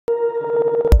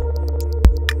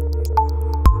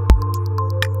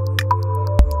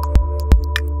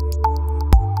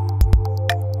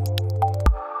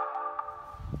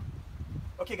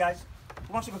guys,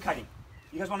 who wants to go kiting?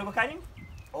 You guys want to go kiting?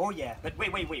 Oh yeah, but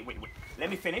wait.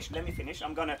 Let me finish.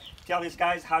 I'm gonna tell these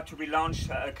guys how to relaunch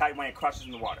a kite when it crashes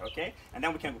in the water, okay? And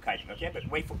then we can go kiting, okay? But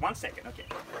wait for 1 second, okay?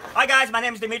 Hi guys, my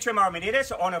name is Dimitri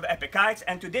Maramenides, owner of EPICKITES,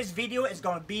 and today's video is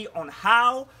gonna be on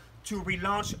how to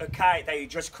relaunch a kite that you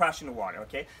just crashed in the water,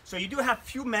 okay? So you do have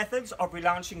few methods of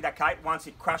relaunching that kite once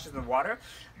it crashes in the water,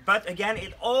 but again,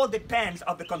 it all depends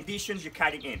on the conditions you're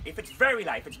kiting in. If it's very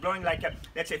light, if it's blowing like,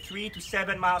 let's say 3 to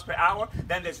 7 miles per hour,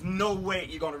 then there's no way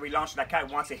you're gonna relaunch that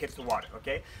kite once it hits the water,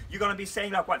 okay? You're gonna be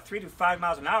saying like, what, 3 to 5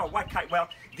 miles an hour? What kite? Well,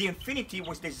 the Infinity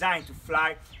was designed to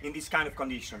fly in this kind of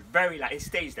condition, very light, it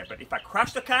stays there. But if I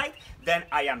crash the kite, then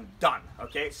I am done,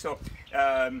 okay? So,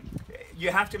 you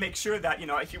have to make sure that, you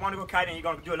know, if you want to go kiting and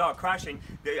you're going to do a lot of crashing,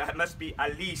 there must be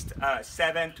at least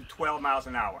 7 to 12 miles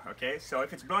an hour, okay? So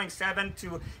if it's blowing 7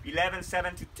 to 11,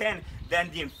 7 to 10, then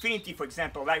the Infinity, for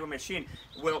example, lightweight machine,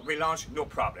 will relaunch no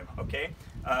problem, okay?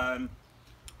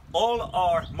 All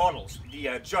our models,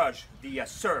 the Judge, the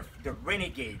Surf, the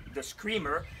Renegade, the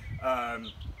Screamer,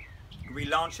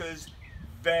 relaunches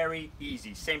very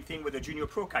easy. Same thing with the Junior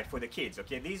Pro kite for the kids,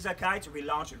 okay? These kites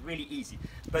relaunch really easy.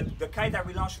 But the kite that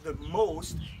relaunches the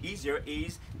most easier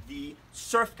is the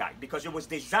surf kite, because it was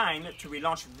designed to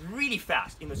relaunch really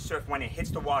fast in the surf when it hits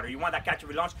the water. You want that kite to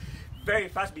relaunch very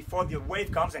fast before the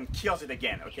wave comes and kills it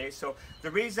again, okay? So the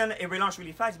reason it relaunches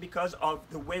really fast is because of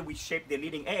the way we shape the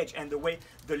leading edge and the way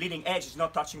the leading edge is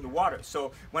not touching the water.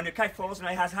 So when the kite falls, and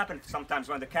it has happened sometimes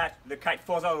when the kite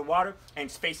falls out of the water and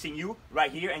it's facing you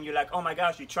right here, and you're like, oh my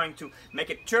gosh, you're trying to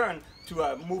make it turn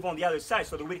to move on the other side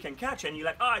so the wind can catch it, and you're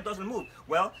like, oh, it doesn't move.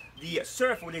 Well, the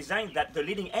surf was designed that the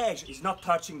leading edge is not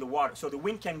touching the water, so the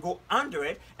wind can go under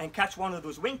it and catch one of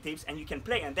those wingtips, and you can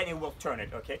play, and then it will turn it,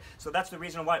 okay? So that's the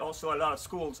reason why also a lot of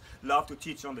schools love to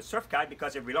teach on the surf kite,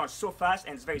 because it relaunches so fast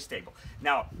and it's very stable.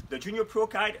 Now, the Junior Pro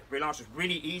kite relaunches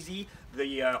really easy.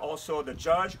 Also the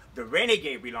Judge, the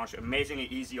Renegade relaunch amazingly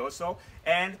easy also,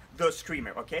 and the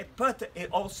Screamer, okay? But it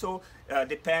also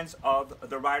depends of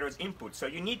the rider's input. So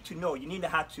you need to know, you need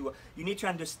to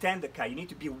understand the kite. You need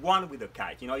to be one with the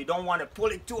kite. You know, you don't want to pull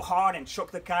it too hard and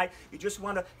choke the kite. You just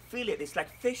want to feel it. It's like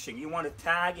fishing. You want to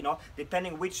tag, you know,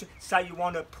 depending which side you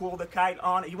want to pull the kite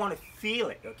on. You want to feel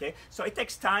it, okay? So it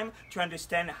takes time to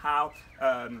understand how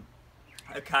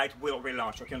a kite will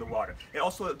relaunch, okay, in the water. It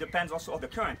also depends also on the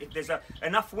current. If there's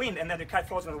enough wind and then the kite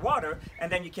falls in the water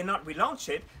and then you cannot relaunch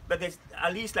it, but there's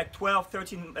at least like 12,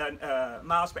 13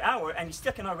 miles per hour and you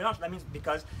still cannot relaunch, that means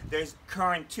because there's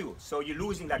current too. So you're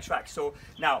losing that track. So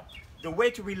now, the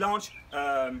way to relaunch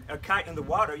a kite in the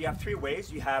water, you have 3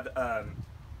 ways. You have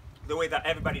the way that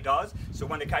everybody does. So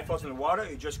when the kite falls in the water,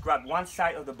 you just grab one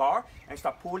side of the bar and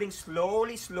start pulling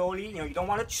slowly. You know, you don't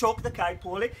want to choke the kite,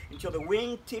 pull it until the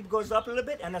wing tip goes up a little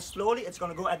bit, and then slowly it's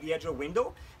going to go at the edge of the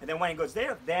window. And then when it goes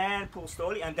there, then pull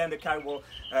slowly, and then the kite will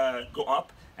go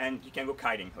up and you can go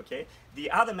kiting, okay? The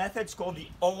other method is called the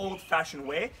old-fashioned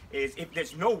way, is if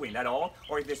there's no wind at all,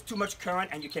 or if there's too much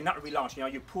current and you cannot relaunch. You know,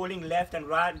 you're pulling left and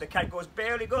right, and the kite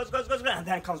barely goes, and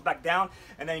then comes back down,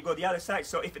 and then you go the other side.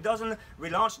 So if it doesn't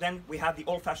relaunch, then we have the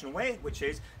old-fashioned way, which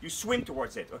is you swim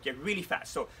towards it, okay, really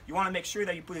fast. So you want to make sure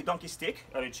that you put a donkey stick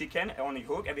or a chicken on the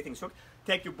hook, everything's hooked.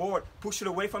 Take your board, push it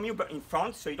away from you, but in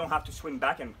front, so you don't have to swim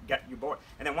back and get your board.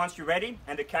 And then once you're ready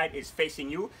and the kite is facing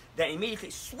you, then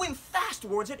immediately swim fast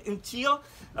towards it until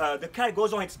the kite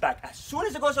goes on its back. As soon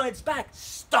as it goes on its back,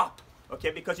 stop,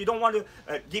 okay? Because you don't want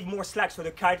to give more slack so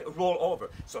the kite roll over.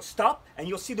 So stop, and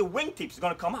you'll see the wingtips are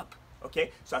going to come up.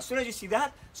 Okay, so as soon as you see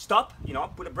that, stop, you know,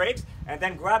 put the brakes, and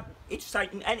then grab each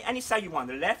side, any side you want,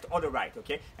 the left or the right,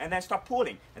 okay? And then start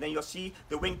pulling, and then you'll see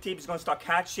the wingtip is going to start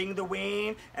catching the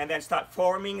wind, and then start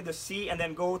forming the sea, and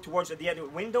then go towards the other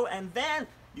window, and then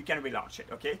you can relaunch it,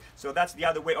 okay? So that's the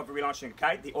other way of relaunching a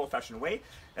kite, the old-fashioned way.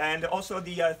 And also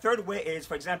the third way is,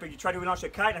 for example, you try to relaunch a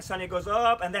kite, and suddenly it goes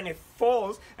up, and then it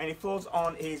falls, and it falls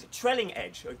on his trailing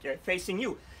edge, okay, facing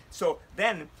you. So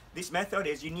then, this method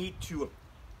is you need to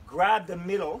grab the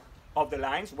middle of the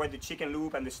lines where the chicken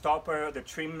loop and the stopper, the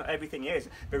trim, everything is,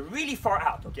 but really far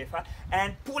out, okay,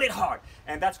 and pull it hard.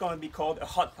 And that's going to be called a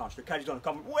hot launch. The kite is going to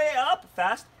come way up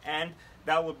fast, and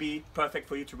that will be perfect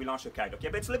for you to relaunch the kite, okay?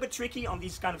 But it's a little bit tricky on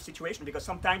these kind of situations because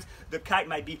sometimes the kite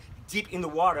might be deep in the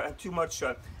water and too much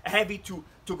heavy to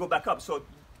go back up. So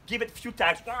give it a few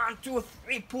tags, 1, 2,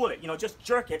 3, pull it, you know, just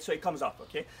jerk it so it comes up,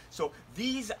 okay? So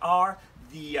these are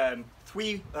the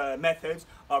 3 methods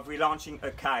of relaunching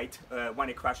a kite when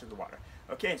it crashes the water.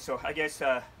 Okay, so I guess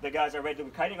the guys are ready to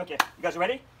be kiting. Okay, you guys are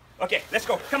ready? Okay, let's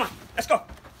go. Come on, let's go.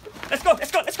 Let's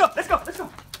go.